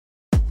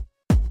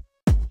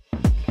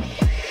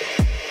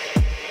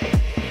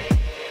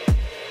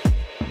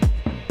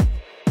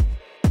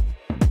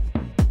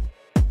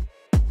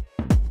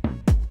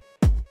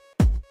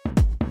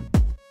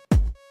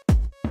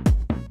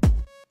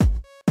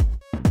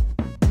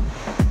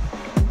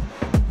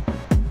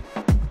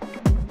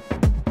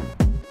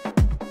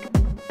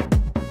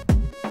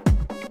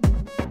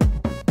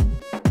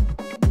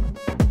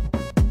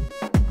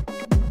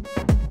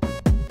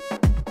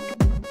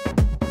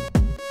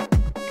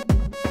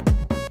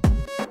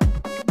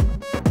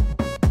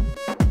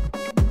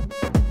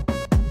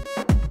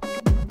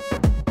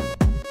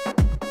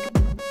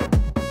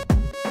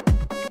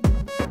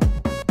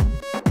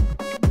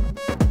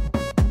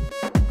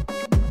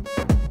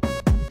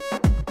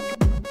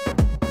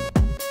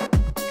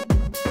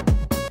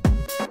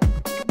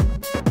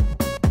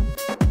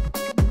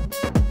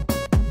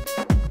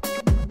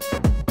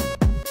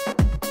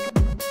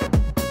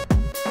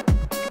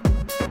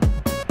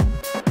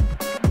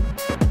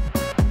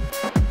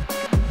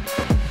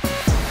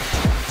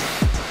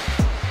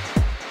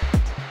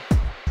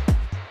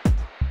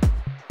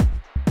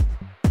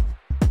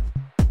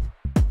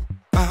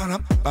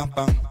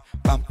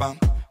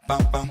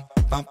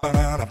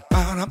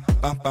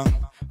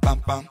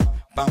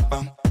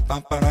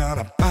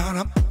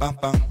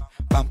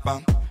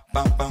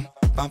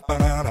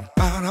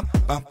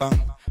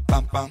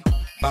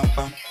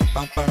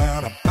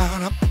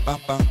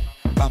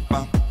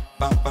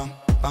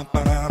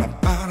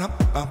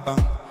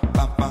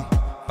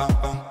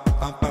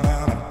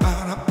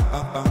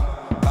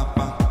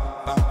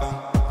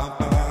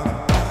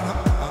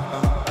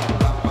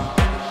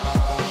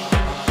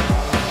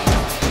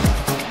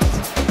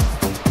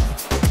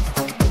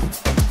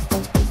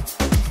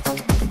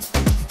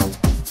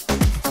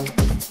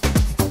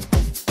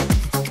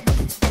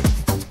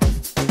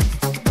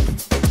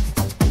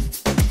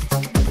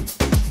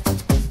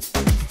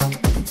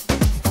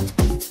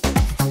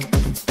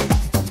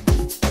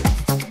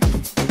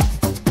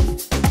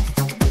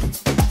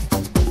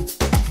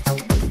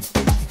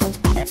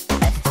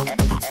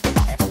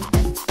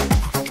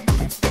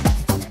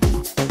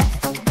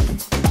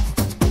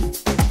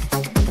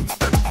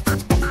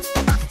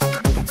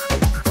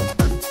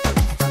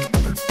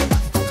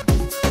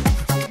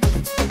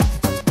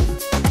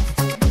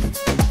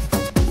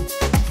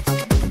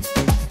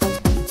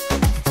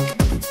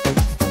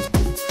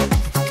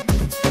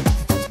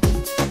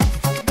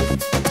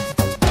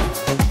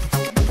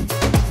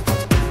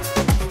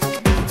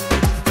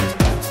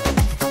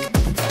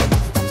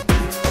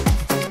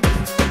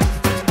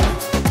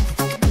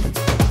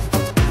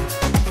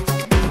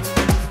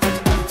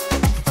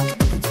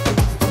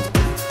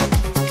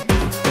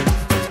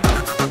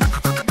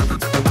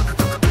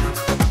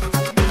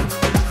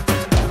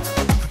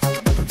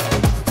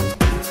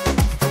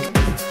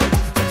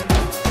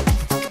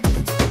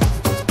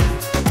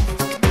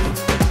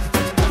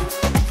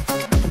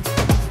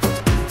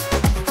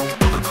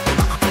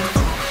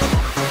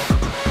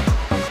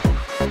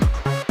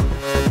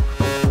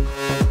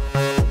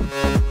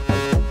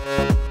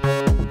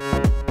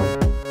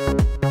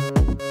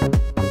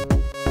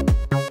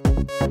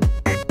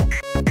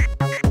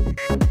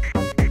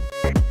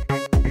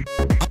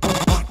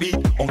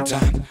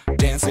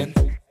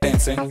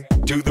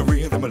To the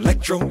rhythm,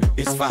 electro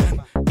is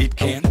fine. It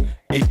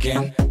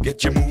can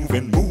get you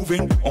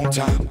moving on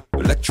time.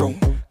 Electro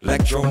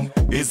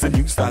is the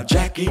new style.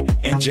 Jackie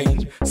and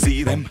Jane,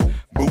 see them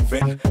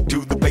moving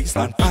to the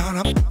bassline.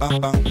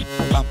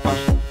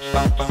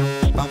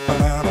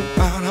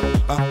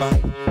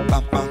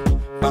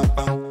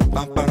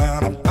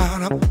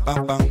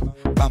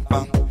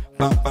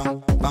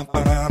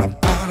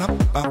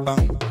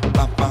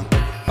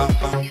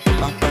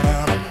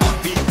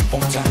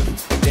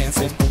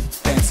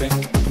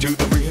 To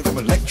the rhythm,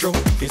 electro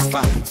is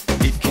fine.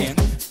 It can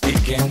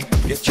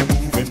get you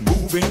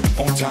moving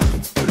on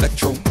time.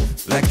 Electro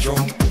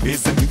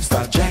is the new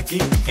style.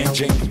 Jackie and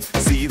Jane,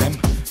 see them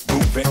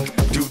moving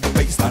to the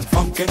bassline,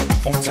 funkin'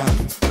 on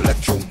time.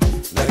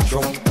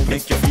 Electro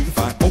make you feel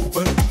fine.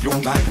 Open your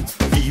mind,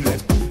 feel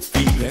it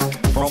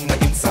from the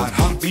inside.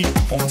 Heartbeat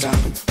on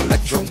time.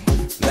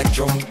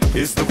 Electro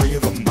is the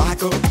rhythm.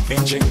 Michael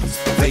and James,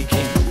 they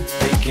can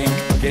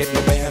get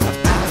no better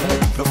out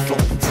of the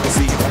floor.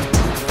 See them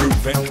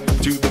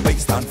to the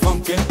bassline,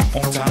 funkin'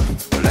 on time.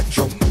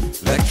 Electro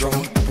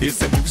is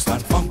the new style,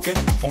 funkin'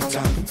 on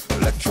time.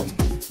 Electro.